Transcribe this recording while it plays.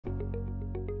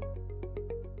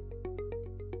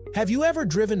Have you ever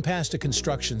driven past a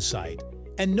construction site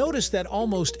and noticed that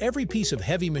almost every piece of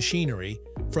heavy machinery,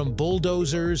 from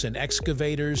bulldozers and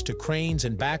excavators to cranes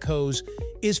and backhoes,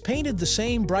 is painted the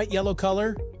same bright yellow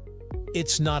color?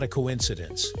 It's not a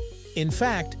coincidence. In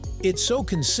fact, it's so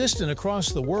consistent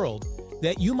across the world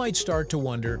that you might start to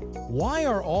wonder, why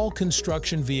are all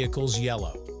construction vehicles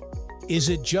yellow? Is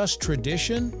it just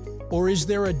tradition, or is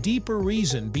there a deeper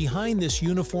reason behind this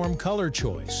uniform color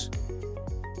choice?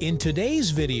 In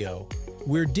today's video,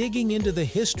 we're digging into the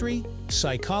history,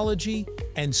 psychology,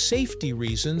 and safety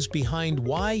reasons behind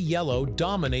why yellow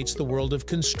dominates the world of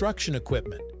construction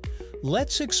equipment.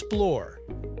 Let's explore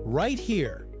right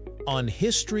here on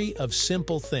History of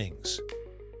Simple Things.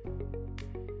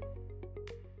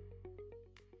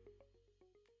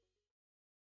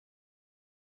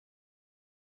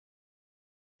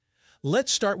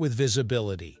 Let's start with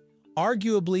visibility,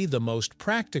 arguably the most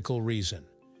practical reason.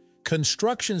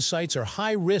 Construction sites are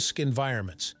high-risk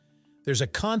environments. There's a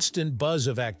constant buzz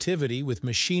of activity with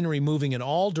machinery moving in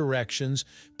all directions,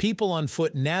 people on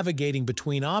foot navigating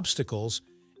between obstacles,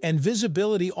 and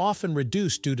visibility often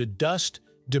reduced due to dust,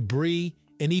 debris,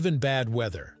 and even bad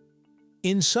weather.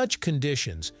 In such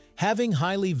conditions, having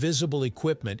highly visible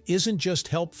equipment isn't just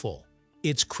helpful,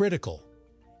 it's critical.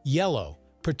 Yellow,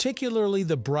 particularly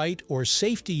the bright or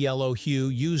safety yellow hue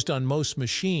used on most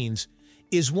machines,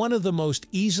 is one of the most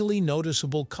easily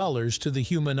noticeable colors to the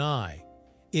human eye.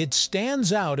 It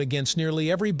stands out against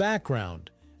nearly every background,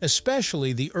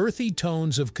 especially the earthy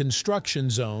tones of construction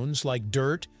zones like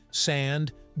dirt,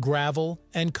 sand, gravel,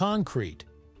 and concrete.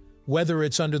 Whether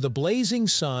it's under the blazing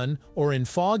sun or in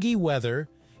foggy weather,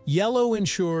 yellow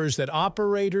ensures that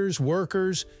operators,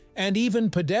 workers, and even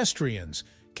pedestrians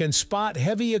can spot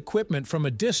heavy equipment from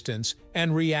a distance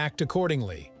and react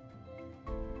accordingly.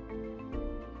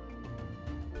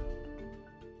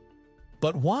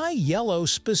 But why yellow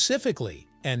specifically,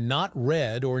 and not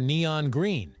red or neon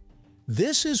green?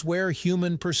 This is where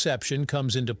human perception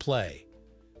comes into play.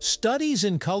 Studies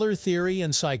in color theory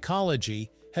and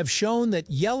psychology have shown that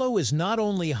yellow is not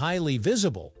only highly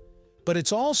visible, but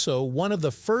it's also one of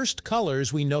the first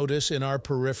colors we notice in our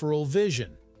peripheral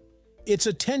vision. It's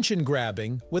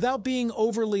attention-grabbing without being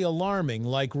overly alarming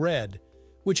like red,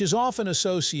 which is often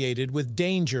associated with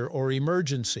danger or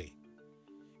emergency.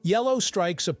 Yellow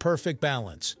strikes a perfect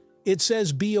balance. It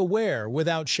says be aware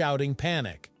without shouting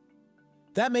panic.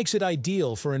 That makes it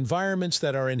ideal for environments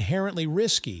that are inherently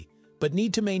risky but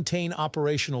need to maintain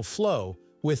operational flow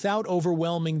without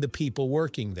overwhelming the people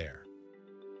working there.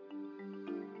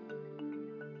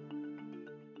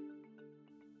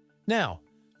 Now,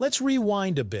 let's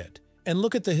rewind a bit and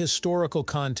look at the historical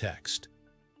context.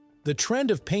 The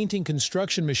trend of painting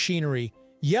construction machinery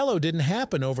yellow didn't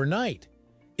happen overnight.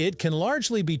 It can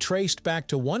largely be traced back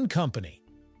to one company,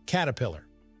 Caterpillar.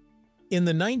 In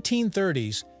the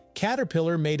 1930s,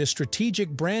 Caterpillar made a strategic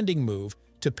branding move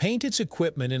to paint its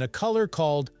equipment in a color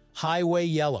called highway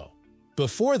yellow.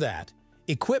 Before that,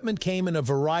 equipment came in a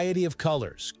variety of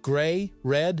colors, gray,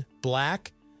 red,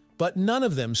 black, but none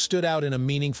of them stood out in a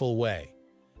meaningful way.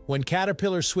 When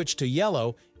Caterpillar switched to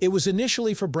yellow, it was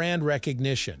initially for brand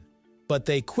recognition, but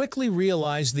they quickly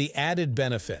realized the added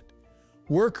benefit.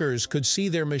 Workers could see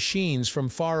their machines from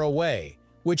far away,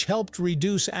 which helped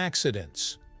reduce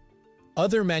accidents.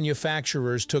 Other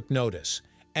manufacturers took notice,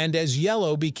 and as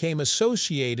yellow became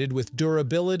associated with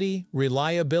durability,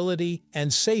 reliability,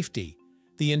 and safety,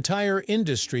 the entire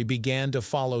industry began to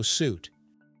follow suit.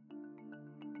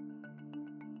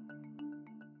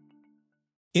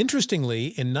 Interestingly,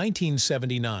 in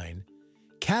 1979,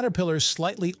 Caterpillar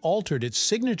slightly altered its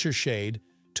signature shade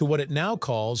to what it now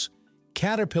calls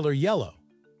Caterpillar Yellow,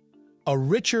 a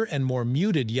richer and more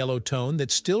muted yellow tone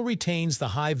that still retains the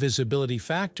high visibility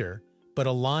factor but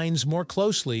aligns more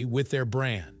closely with their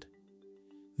brand.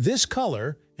 This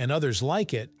color, and others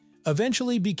like it,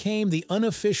 eventually became the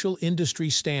unofficial industry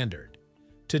standard.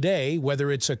 Today, whether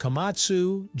it's a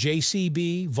Komatsu,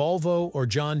 JCB, Volvo, or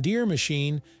John Deere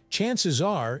machine, chances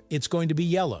are it's going to be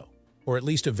yellow, or at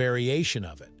least a variation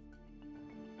of it.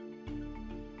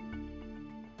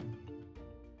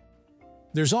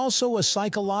 There's also a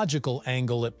psychological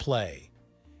angle at play.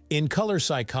 In color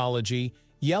psychology,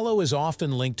 yellow is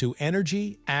often linked to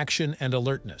energy, action, and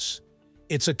alertness.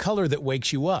 It's a color that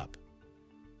wakes you up.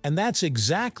 And that's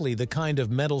exactly the kind of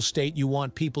mental state you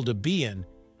want people to be in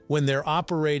when they're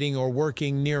operating or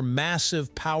working near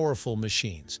massive, powerful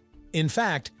machines. In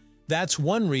fact, that's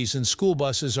one reason school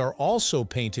buses are also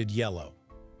painted yellow.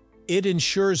 It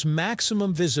ensures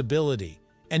maximum visibility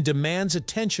and demands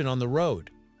attention on the road.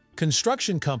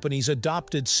 Construction companies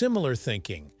adopted similar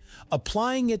thinking,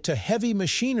 applying it to heavy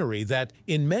machinery that,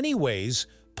 in many ways,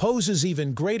 poses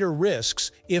even greater risks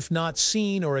if not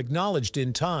seen or acknowledged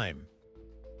in time.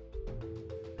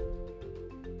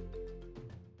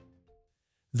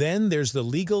 Then there's the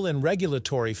legal and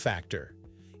regulatory factor.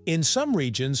 In some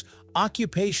regions,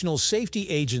 occupational safety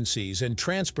agencies and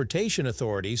transportation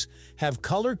authorities have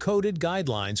color-coded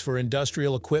guidelines for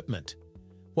industrial equipment.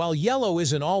 While yellow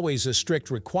isn't always a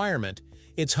strict requirement,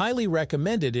 it's highly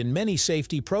recommended in many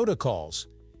safety protocols.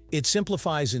 It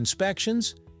simplifies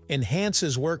inspections,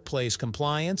 enhances workplace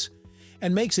compliance,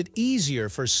 and makes it easier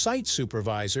for site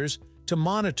supervisors to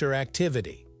monitor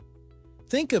activity.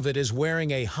 Think of it as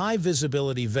wearing a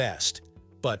high-visibility vest,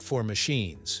 but for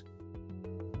machines.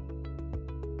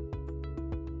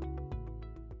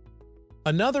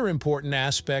 Another important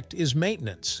aspect is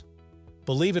maintenance.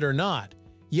 Believe it or not,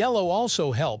 yellow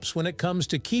also helps when it comes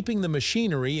to keeping the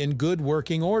machinery in good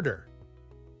working order.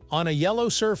 On a yellow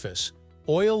surface,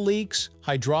 oil leaks,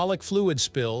 hydraulic fluid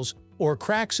spills, or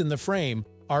cracks in the frame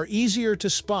are easier to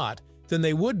spot than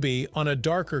they would be on a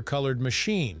darker-colored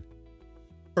machine.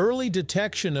 Early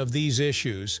detection of these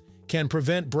issues can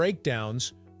prevent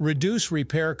breakdowns, reduce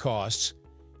repair costs,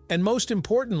 and most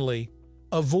importantly,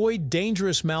 avoid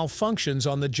dangerous malfunctions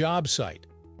on the job site.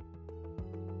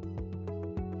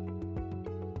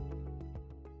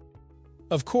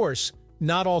 Of course,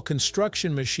 not all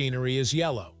construction machinery is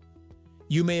yellow.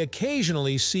 You may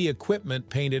occasionally see equipment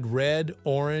painted red,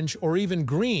 orange, or even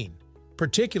green,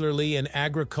 particularly in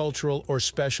agricultural or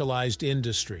specialized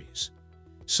industries.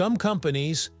 Some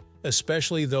companies,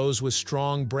 especially those with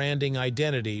strong branding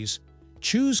identities,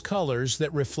 choose colors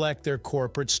that reflect their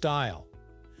corporate style.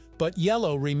 But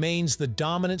yellow remains the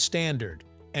dominant standard,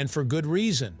 and for good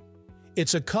reason.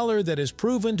 It's a color that is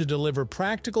proven to deliver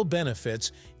practical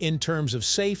benefits in terms of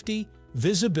safety,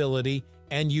 visibility,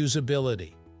 and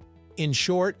usability. In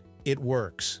short, it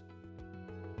works.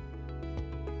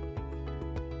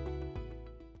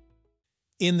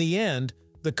 In the end,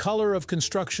 the color of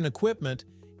construction equipment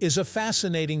is a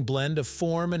fascinating blend of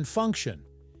form and function.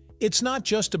 It's not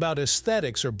just about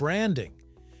aesthetics or branding.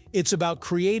 It's about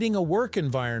creating a work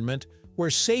environment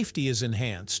where safety is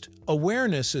enhanced,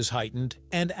 awareness is heightened,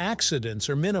 and accidents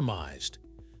are minimized.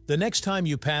 The next time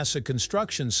you pass a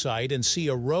construction site and see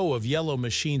a row of yellow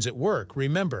machines at work,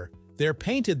 remember, they're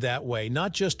painted that way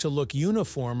not just to look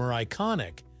uniform or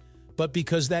iconic, but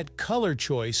because that color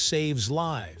choice saves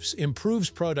lives, improves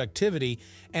productivity,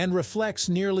 and reflects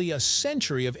nearly a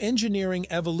century of engineering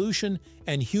evolution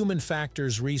and human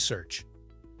factors research.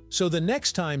 So the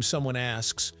next time someone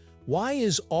asks, "Why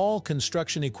is all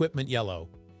construction equipment yellow?"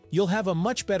 you'll have a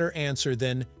much better answer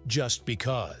than "just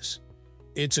because."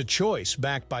 It's a choice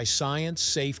backed by science,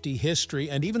 safety, history,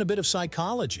 and even a bit of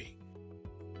psychology.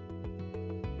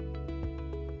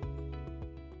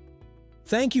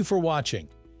 Thank you for watching.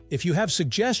 If you have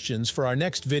suggestions for our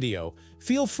next video,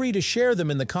 feel free to share them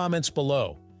in the comments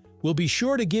below. We'll be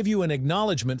sure to give you an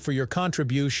acknowledgement for your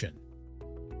contribution.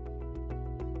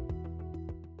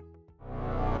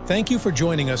 Thank you for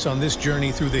joining us on this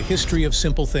journey through the history of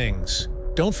simple things.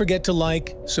 Don't forget to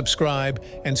like, subscribe,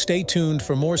 and stay tuned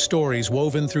for more stories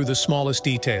woven through the smallest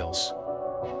details.